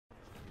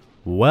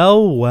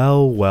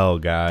Well,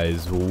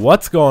 guys,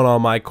 what's going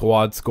on, my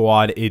Quad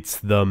Squad? It's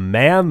the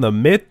man, the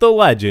myth, the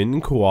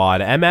legend,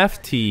 Quad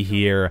MFT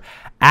here,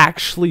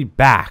 actually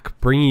back,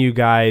 bringing you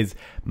guys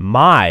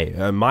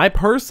my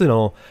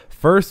personal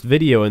first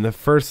video in the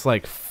first,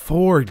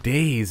 4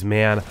 days,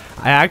 man.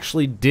 I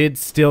actually did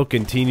still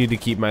continue to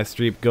keep my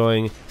streak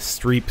going.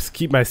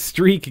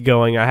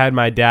 I had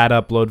my dad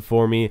upload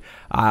for me.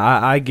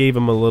 I gave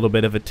him a little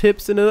bit of a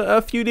tips and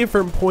a few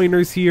different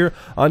pointers here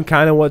on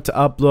kind of what to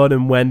upload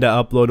and when to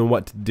upload and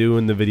what to do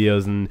in the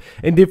videos and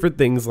different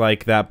things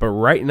like that. But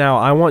right now,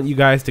 I want you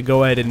guys to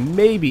go ahead and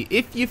maybe,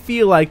 if you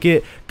feel like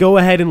it, go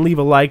ahead and leave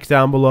a like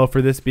down below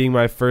for this being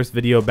my first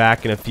video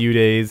back in a few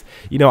days.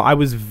 You know, I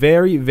was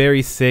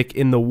very sick,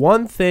 and the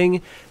one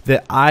thing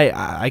that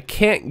I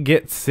can't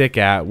get sick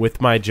at with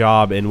my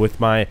job and with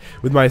my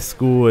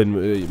school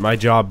and my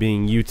job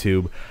being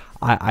YouTube,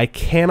 I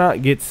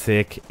cannot get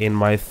sick in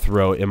my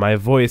throat, in my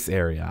voice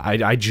area.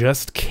 I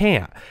just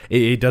can't.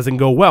 It doesn't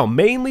go well,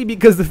 mainly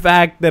because the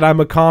fact that I'm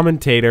a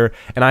commentator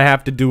and I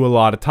have to do a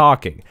lot of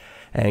talking.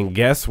 And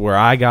guess where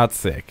I got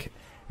sick?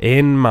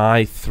 In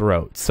my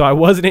throat. So I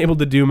wasn't able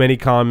to do many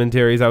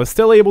commentaries. I was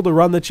still able to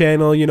run the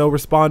channel, you know,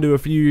 respond to a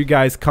few of you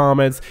guys'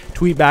 comments,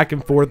 tweet back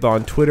and forth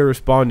on Twitter,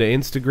 respond to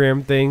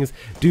Instagram things,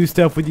 do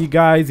stuff with you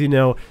guys, you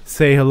know,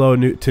 say hello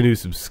to new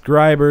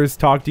subscribers,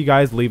 talk to you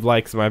guys, leave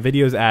likes on my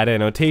videos, add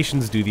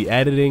annotations, do the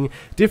editing,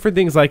 different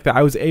things like that.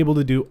 I was able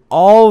to do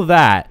all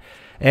that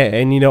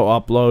and you know,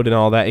 upload and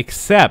all that,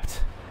 except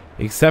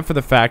for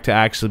the fact to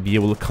actually be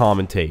able to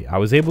commentate. I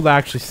was able to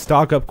actually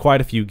stock up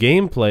quite a few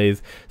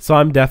gameplays, so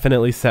I'm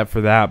definitely set for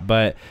that.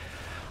 But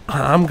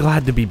I'm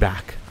glad to be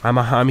back.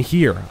 I'm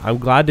here. I'm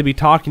glad to be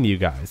talking to you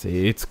guys.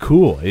 It's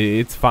cool.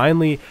 It's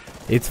finally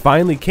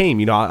came.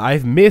 You know,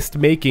 I've missed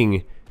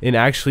making and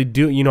actually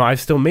you know, I've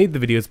still made the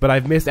videos, but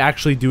I've missed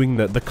actually doing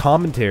the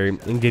commentary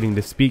and getting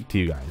to speak to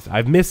you guys.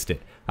 I've missed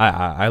it.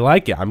 I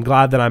like it. I'm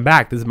glad that I'm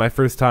back. This is my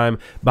first time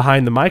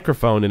behind the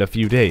microphone in a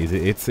few days.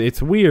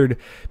 It's weird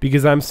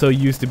because I'm so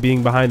used to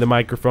being behind the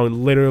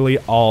microphone literally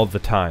all the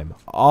time.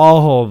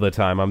 All the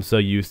time. I'm so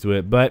used to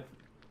it. But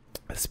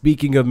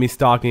speaking of me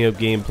stocking up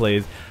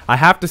gameplays, I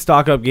have to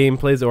stock up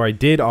gameplays, or I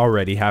did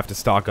already have to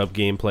stock up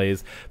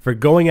gameplays for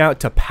going out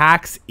to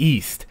PAX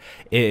East.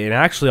 And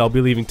actually, I'll be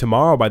leaving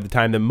tomorrow by the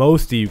time that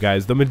most of you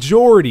guys, the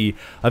majority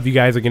of you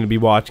guys are going to be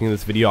watching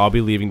this video. I'll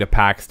be leaving to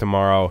PAX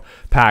tomorrow.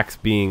 PAX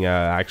being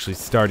actually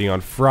starting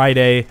on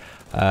Friday.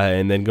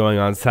 And then going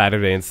on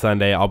Saturday and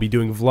Sunday. I'll be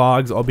doing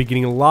vlogs. I'll be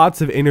getting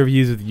lots of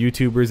interviews with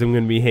YouTubers. I'm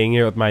going to be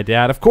hanging out with my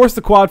dad. Of course,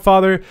 the Quad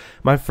Father,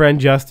 my friend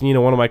Justin, you know,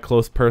 one of my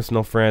close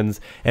personal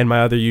friends, and my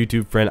other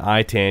YouTube friend,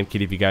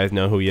 iTankid, if you guys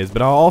know who he is.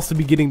 But I'll also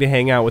be getting to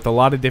hang out with a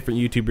lot of different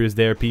YouTubers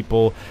there,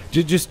 people.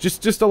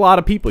 Just a lot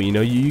of people, you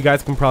know. You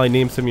guys can probably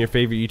name some of your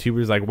favorite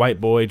YouTubers like White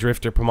Boy,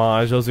 Drifter,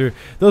 Pomage. Those are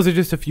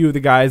just a few of the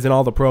guys, and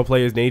all the pro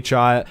players,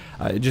 Nadeshot,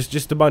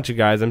 just a bunch of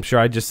guys. I'm sure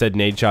I just said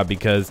Nadeshot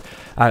because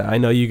I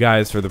know you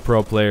guys for the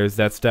pro players.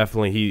 That's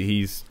definitely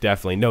he's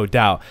definitely, no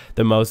doubt,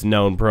 the most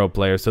known pro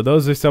player. So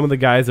those are some of the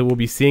guys that we'll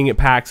be seeing at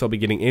PAX. I'll be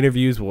getting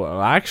interviews.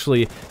 Well,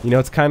 actually, you know,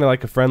 it's kind of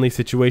like a friendly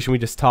situation. We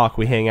just talk,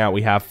 we hang out,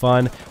 we have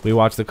fun, we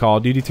watch the Call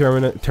of Duty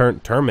tournament,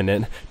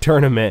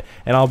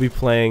 and I'll be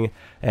playing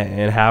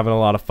and having a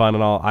lot of fun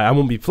and all. I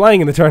won't be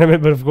playing in the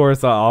tournament, but of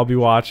course I'll be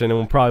watching, and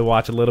we'll probably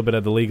watch a little bit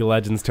of the League of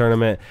Legends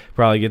tournament,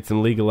 probably get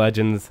some League of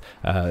Legends,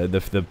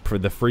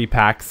 the free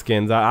pack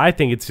skins. I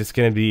think it's just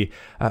going to be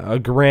a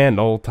grand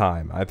old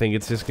time. I think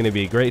it's just going to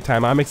be a great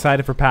time. I'm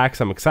excited for PAX.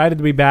 I'm excited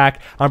to be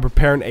back. I'm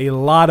preparing a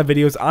lot of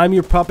videos. I'm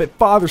your puppet,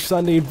 Father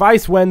Sunday,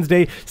 Advice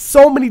Wednesday,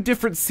 so many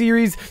different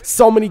series,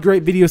 so many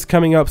great videos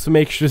coming up, so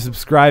make sure to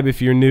subscribe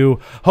if you're new.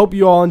 Hope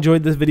you all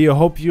enjoyed this video.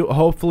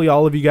 Hopefully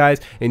all of you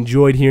guys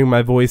enjoyed hearing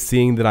my voice,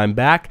 seeing that I'm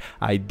back.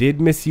 I did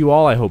miss you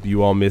all. I hope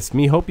you all missed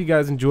me. Hope you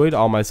guys enjoyed.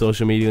 All my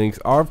social media links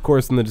are, of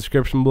course, in the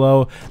description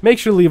below. Make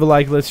sure to leave a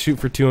like. Let's shoot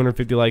for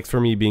 250 likes for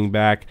me being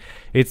back.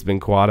 It's been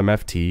Quad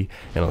MFT,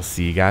 and I'll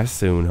see you guys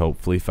soon,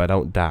 hopefully, if I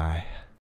don't die.